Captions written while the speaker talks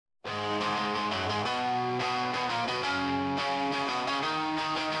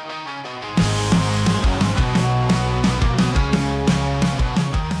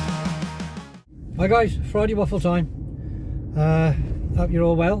Hi guys, Friday waffle time. Hope you're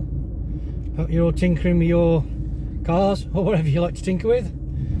all well. Hope you're all tinkering with your cars or whatever you like to tinker with.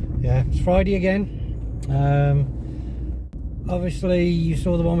 Yeah, it's Friday again. Obviously you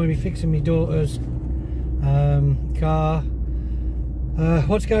saw the one with me fixing my daughter's car.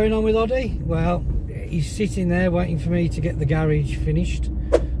 What's going on with Oddie? Well, he's sitting there waiting for me to get the garage finished.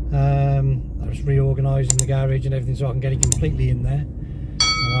 I was reorganising the garage and everything so I can get it completely in there and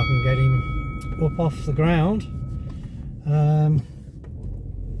I can get him up off the ground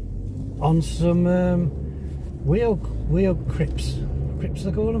on some wheel crips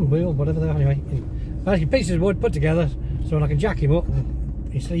they call them, whatever they are. Anyway, basically pieces of wood put together so I can jack him up.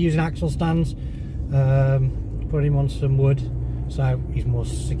 Instead of using axle stands, put him on some wood so he's more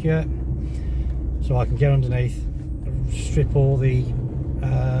secure, so I can get underneath, strip all the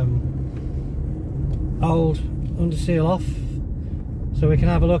old underseal off so we can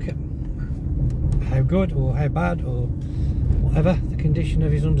have a look at how good or how bad or whatever the condition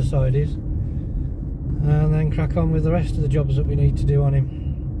of his underside is, and then crack on with the rest of the jobs that we need to do on him.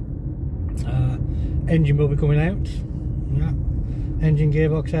 Engine will be coming out, yeah, engine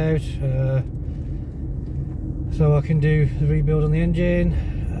gearbox out, so I can do the rebuild on the engine,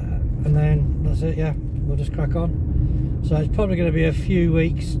 and then that's it. Yeah, we'll just crack on. So it's probably going to be a few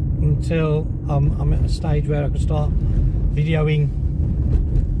weeks until I'm at a stage where I can start videoing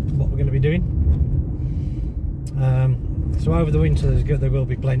what we're going to be doing. So over the winter there will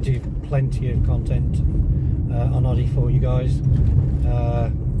be plenty of content on Oddie for you guys.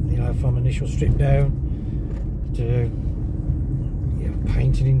 You know, from initial strip down to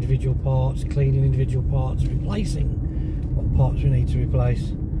painting individual parts, cleaning individual parts, replacing what parts we need to replace,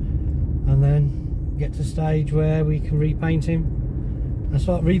 and then get to the stage where we can repaint him and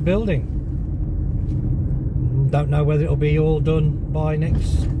start rebuilding. Don't know whether it'll be all done by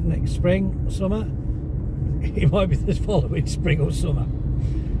next spring or summer. It might be this following spring or summer.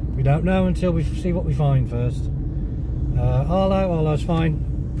 We don't know until we see what we find first. Arlo's fine.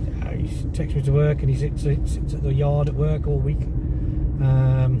 He takes me to work and he sits at the yard at work all week,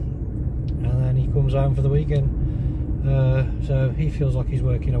 and then he comes home for the weekend, so he feels like he's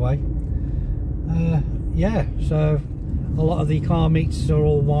working away. Yeah, so a lot of the car meets are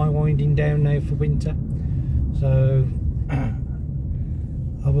all winding down now for winter, so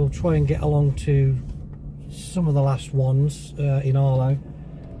I will try and get along to some of the last ones in Arlo,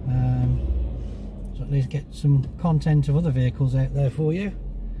 so at least get some content of other vehicles out there for you.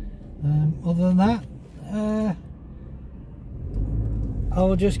 Other than that, I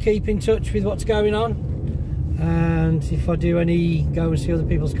will just keep in touch with what's going on, and if I do any go and see other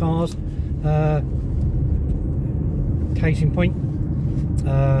people's cars, case in point,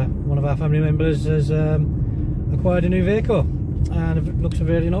 one of our family members has acquired a new vehicle, and it looks a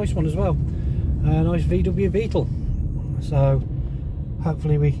really nice one as well, a nice VW Beetle. So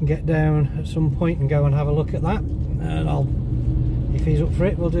hopefully we can get down at some point and go and have a look at that, and if he's up for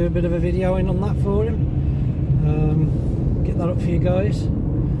it, we'll do a bit of a video in on that for him, get that up for you guys.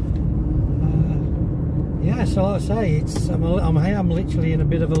 Yeah, so like I say, I'm literally in a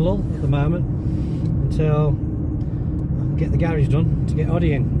bit of a lull at the moment until I can get the garage done to get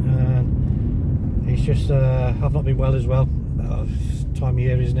Oddie in. He's just I've not been well as well. It's time of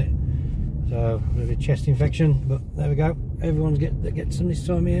year, isn't it? So a bit of a chest infection, but there we go. Everyone gets some this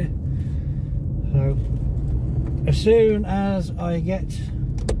time of year. So as soon as I get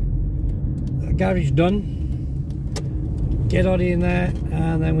the garage done, get Oddie in there,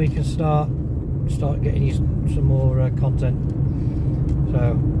 and then we can start getting you some more content.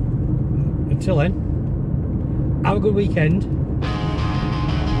 So until then, have a good weekend.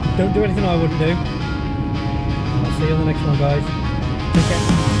 Don't do anything I wouldn't do, and I'll see you on the next one, guys. Take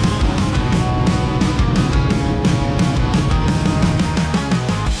care.